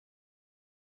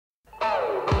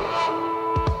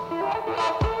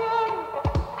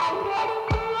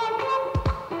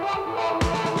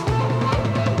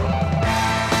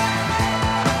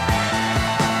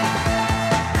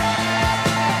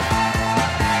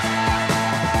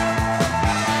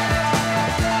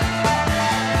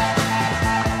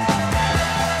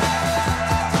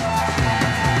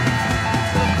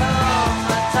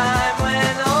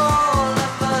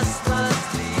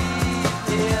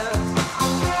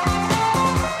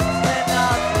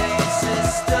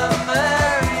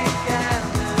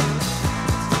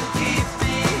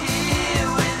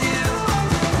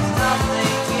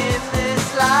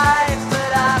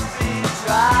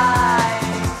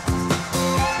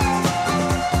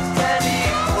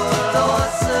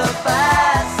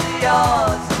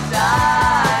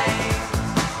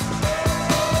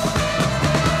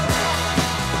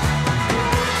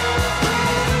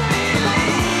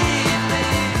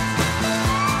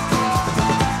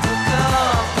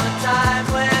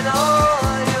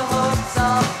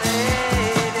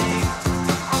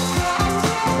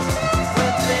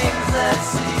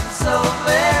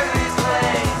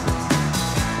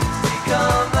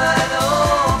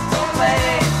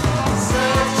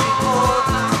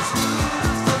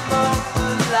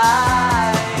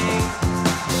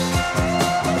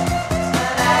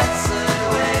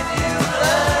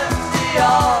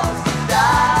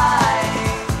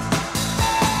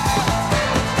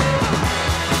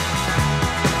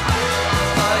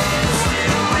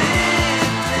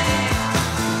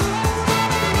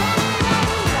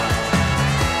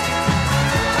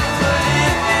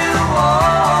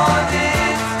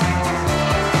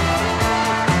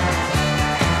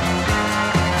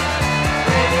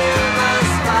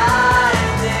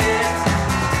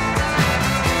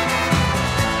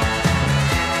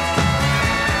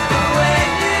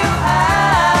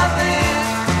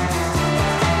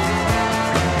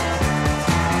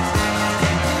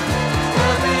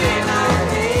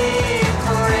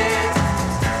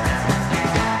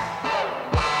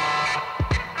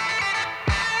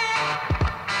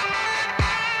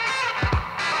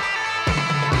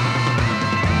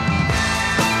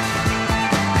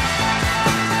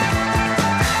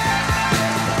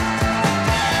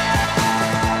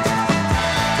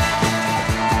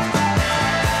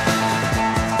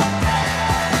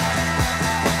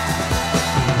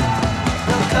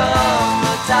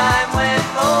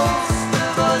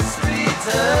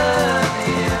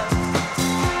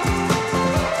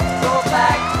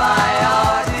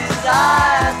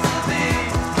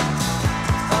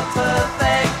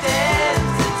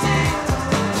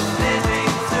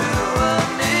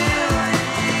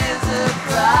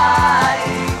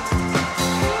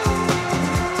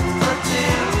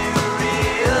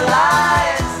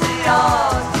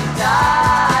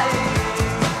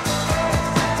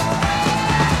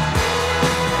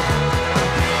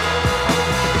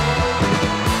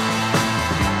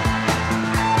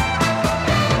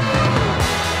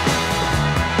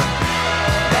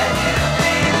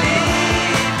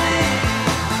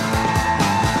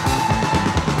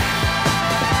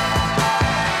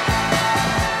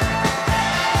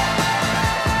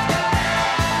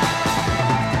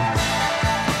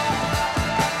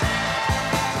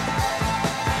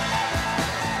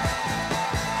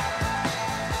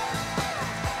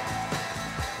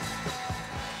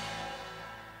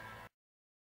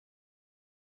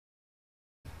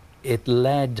it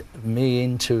led me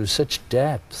into such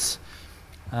depths,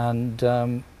 and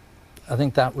I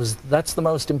think that's the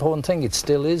most important thing. It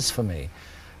still is for me.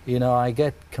 You know, I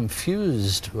get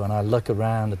confused when I look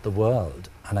around at the world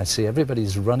and I see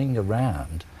everybody's running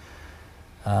around,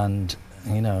 and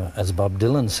you know, as Bob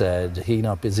Dylan said, he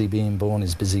not busy being born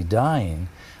is busy dying,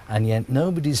 and yet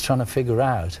nobody's trying to figure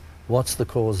out what's the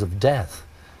cause of death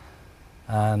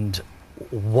and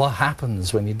what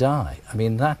happens when you die. I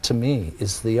mean, that to me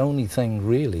is the only thing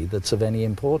really that's of any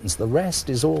importance. The rest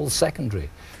is all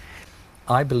secondary.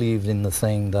 I believed in the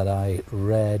thing that I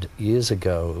read years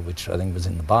ago, which I think was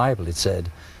in the Bible. It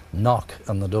said, knock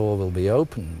and the door will be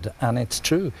opened. And it's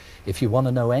true. If you want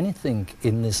to know anything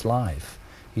in this life,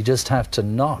 you just have to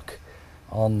knock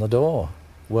on the door,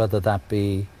 whether that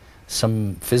be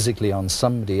physically on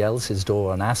somebody else's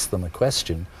door and ask them a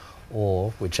question,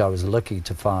 or, which I was lucky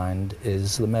to find,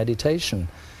 is the meditation.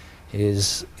 You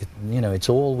know, it's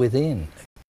all within.